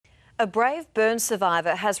A brave burn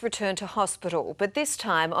survivor has returned to hospital, but this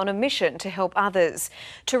time on a mission to help others.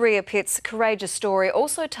 Turia Pitt's courageous story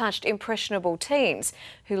also touched impressionable teens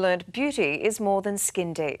who learned beauty is more than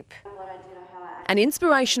skin deep. An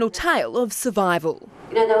inspirational tale of survival.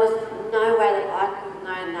 There was no way that I could have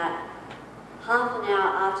known that half an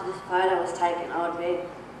hour after this photo was taken, I would be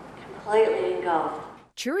completely engulfed.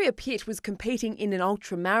 Turia Pitt was competing in an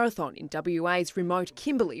ultra-marathon in WA's remote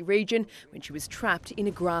Kimberley region when she was trapped in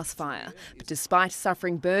a grass fire. But despite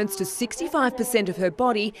suffering burns to 65% of her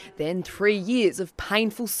body, then 3 years of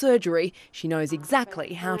painful surgery, she knows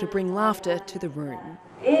exactly how to bring laughter to the room.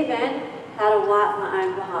 Even how to wipe my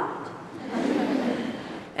own behind.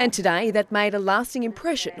 And today that made a lasting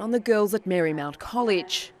impression on the girls at Marymount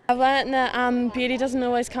College. I've learnt that beauty doesn't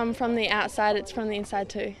always come from the outside, it's from the inside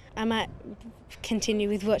too. I might continue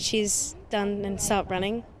with what she's done and start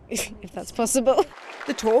running, if that's possible.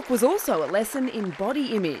 The talk was also a lesson in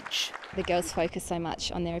body image. The girls focus so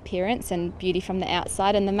much on their appearance and beauty from the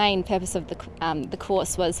outside, and the main purpose of the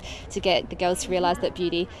course was to get the girls to realise that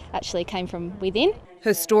beauty actually came from within.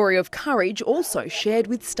 Her story of courage also shared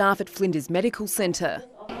with staff at Flinders Medical Centre.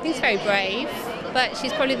 She's very brave, but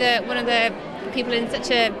she's probably one of the people in such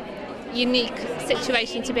a unique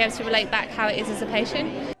situation to be able to relate back how it is as a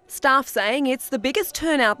patient. Staff saying it's the biggest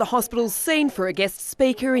turnout the hospital's seen for a guest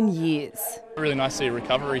speaker in years. Really nice to see a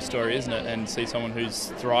recovery story, isn't it? And see someone who's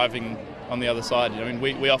thriving on the other side. I mean,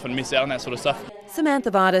 we often miss out on that sort of stuff.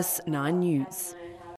 Samantha Vardis, 9 News.